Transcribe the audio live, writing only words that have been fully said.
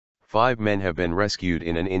5 men have been rescued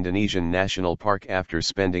in an Indonesian national park after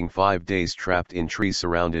spending 5 days trapped in trees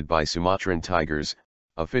surrounded by Sumatran tigers,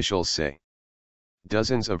 officials say.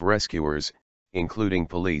 Dozens of rescuers, including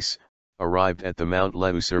police, arrived at the Mount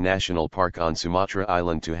Leuser National Park on Sumatra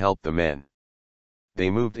Island to help the men. They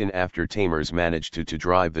moved in after tamers managed to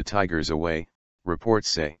drive the tigers away, reports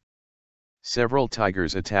say. Several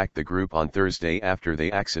tigers attacked the group on Thursday after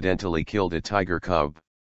they accidentally killed a tiger cub.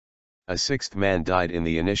 A 6th man died in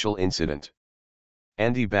the initial incident.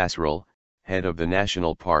 Andi Basrul, head of the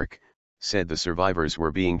national park, said the survivors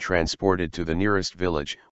were being transported to the nearest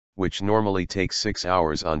village, which normally takes 6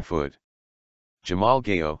 hours on foot. Jamal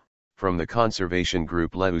Gayo, from the conservation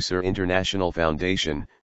group Leuser International Foundation,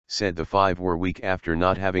 said the 5 were weak after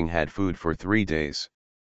not having had food for 3 days.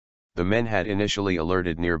 The men had initially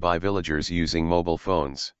alerted nearby villagers using mobile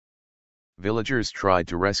phones. Villagers tried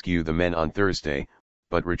to rescue the men on Thursday,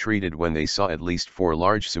 but retreated when they saw at least 4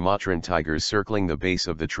 large Sumatran tigers circling the base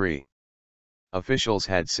of the tree. Officials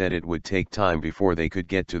had said it would take time before they could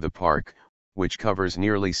get to the park, which covers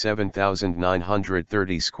nearly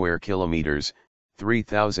 7,930 square kilometers,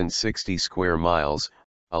 3,060 square miles,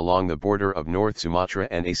 along the border of North Sumatra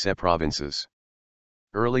and Aceh provinces.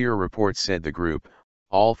 Earlier reports said the group,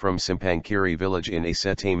 all from Simpang Kiri village in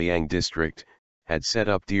Aceh Tamiang district, had set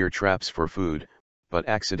up deer traps for food, but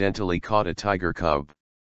accidentally caught a tiger cub.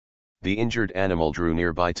 The injured animal drew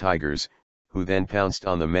nearby tigers, who then pounced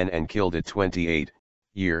on the men and killed a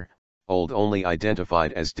 28-year-old only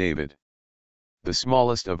identified as David. The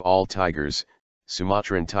smallest of all tigers,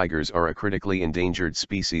 Sumatran tigers are a critically endangered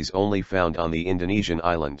species only found on the Indonesian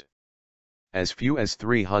island. As few as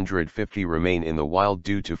 350 remain in the wild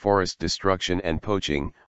due to forest destruction and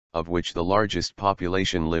poaching, of which the largest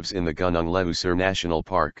population lives in the Gunung Leuser National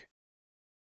Park.